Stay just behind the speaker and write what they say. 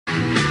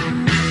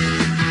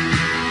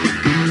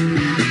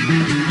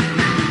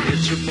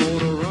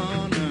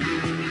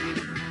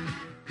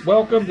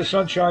Welcome to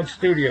Sunshine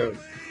Studios,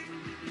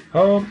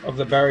 home of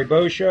the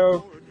Bowe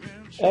Show,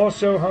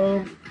 also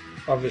home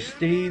of the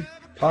Steve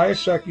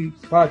Piasecki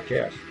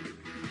podcast.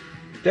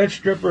 Dead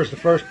Stripper is the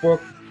first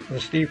book in the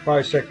Steve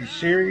Piasecki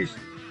series,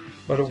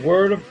 but a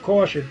word of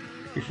caution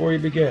before you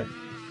begin.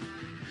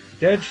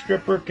 Dead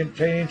Stripper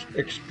contains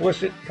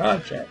explicit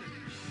content,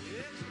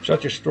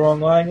 such as strong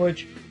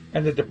language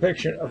and the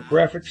depiction of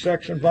graphic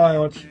sex and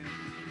violence,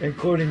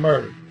 including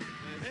murder.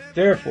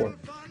 Therefore,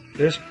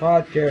 this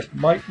podcast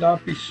might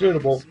not be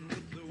suitable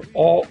for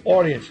all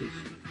audiences.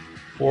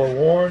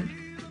 Forewarned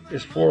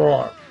is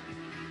forearmed.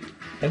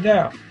 And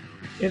now,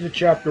 into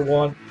Chapter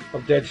 1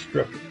 of Dead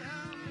Stripper,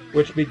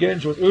 which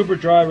begins with Uber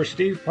driver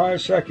Steve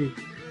Piasecki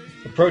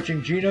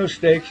approaching Geno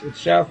Steaks in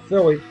South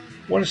Philly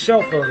when a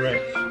cell phone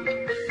rings.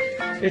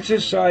 It's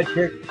his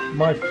sidekick,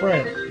 my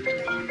friend,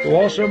 who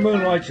also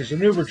moonlights as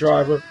an Uber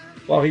driver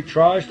while he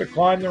tries to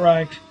climb the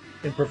ranks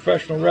in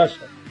professional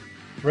wrestling.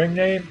 Ring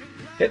name,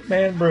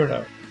 Man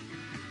Bruno.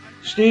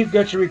 Steve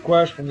gets a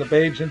request from the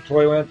Babes in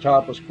Toyland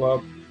Topless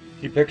Club.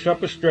 He picks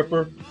up a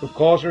stripper who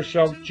calls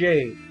herself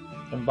Jade.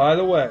 And by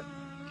the way,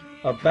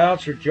 a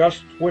bouncer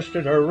just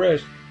twisted her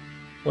wrist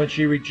when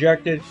she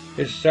rejected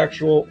his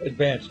sexual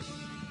advances.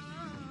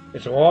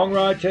 It's a long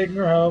ride taking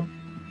her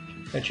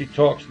home, and she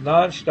talks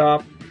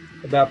nonstop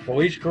about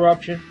police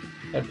corruption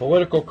and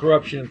political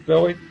corruption in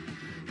Philly,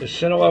 the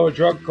Sinaloa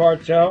drug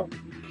cartel,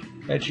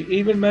 and she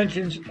even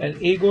mentions an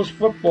Eagles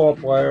football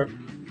player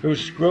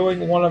who's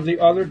screwing one of the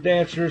other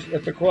dancers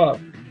at the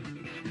club.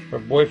 Her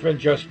boyfriend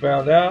just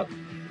found out,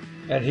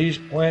 and he's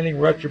planning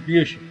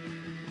retribution.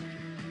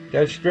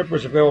 Dead Stripper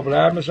is available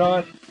at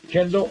Amazon,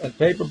 Kindle, and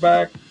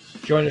paperback.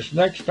 Join us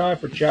next time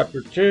for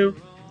Chapter 2,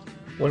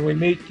 when we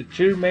meet the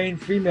two main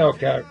female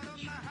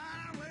characters,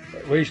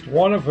 at least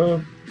one of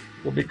whom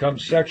will become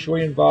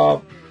sexually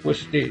involved with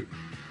Steve.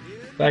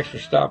 Thanks for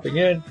stopping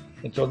in.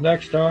 Until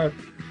next time,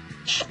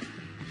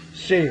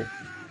 see you.